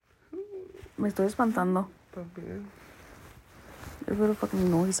Me estoy espantando. También. There's a little fucking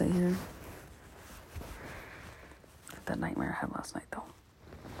noise I hear. That nightmare I had last night, though.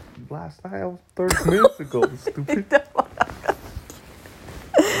 Last night, I was 30 minutes ago, stupid.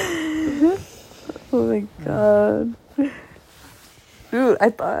 Oh my god. Dude, I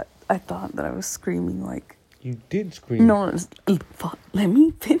thought that I was screaming like... You did scream. No, let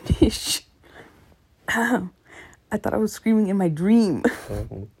me finish. I thought I was screaming in my dream.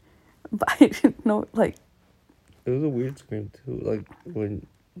 Oh. But I didn't know, like... It was a weird scream, too. Like, when,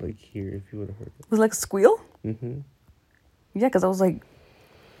 like, here, if you would have heard it. It was like a squeal? Mm-hmm. Yeah, because I was, like,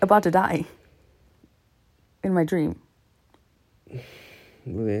 about to die. In my dream.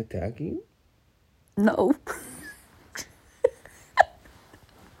 Were they attacking you? No.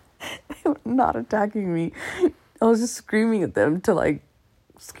 They were not attacking me. I was just screaming at them to, like,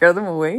 scare them away.